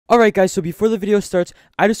Alright guys, so before the video starts,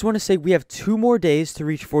 I just want to say we have 2 more days to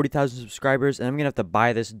reach 40,000 subscribers, and I'm going to have to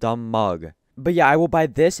buy this dumb mug. But yeah, I will buy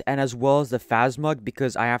this and as well as the Faz mug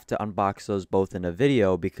because I have to unbox those both in a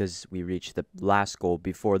video because we reached the last goal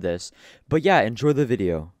before this. But yeah, enjoy the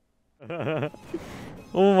video.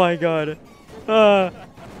 Oh my god.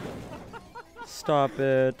 Stop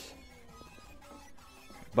it.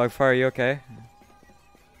 Bugfire, are you okay?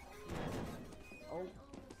 Oh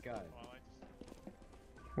god.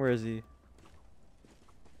 Where is he?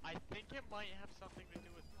 I think it might have something to do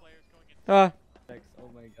with players going into Ah! Oh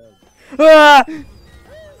my god. Ah!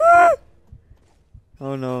 Ah!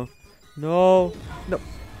 Oh no. No. No.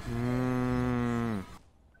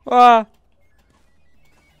 Ah!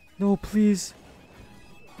 No, please.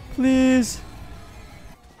 Please.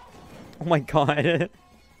 Oh my god.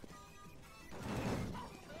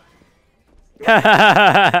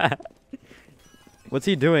 What's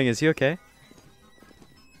he doing? Is he okay?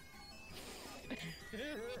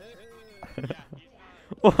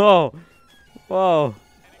 Whoa. Whoa.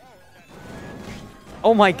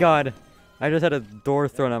 Oh my god. I just had a door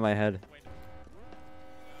thrown at my head.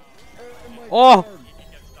 Oh!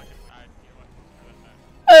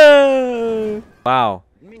 Wow.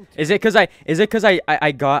 Is it cuz I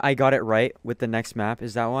got it right with the next map?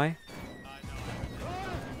 Is that why?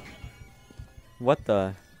 What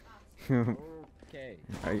the? Okay.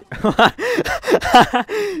 Are you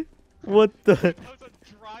what the? That was a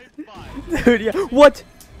drive-by. Dude, yeah. What?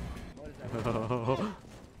 What is that?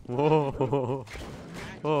 Whoa.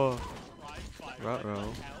 Oh. Drive-by.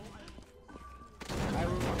 Ruh-roh.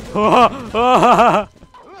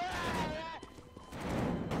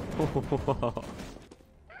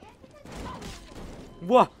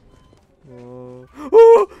 What?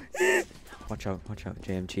 Watch out,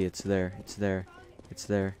 JMT, it's there, it's there.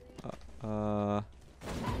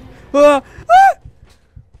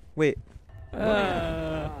 Wait.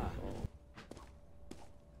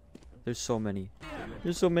 There's so many.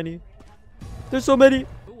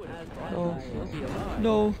 Oh.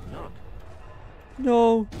 No.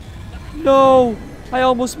 No. I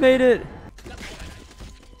almost made it.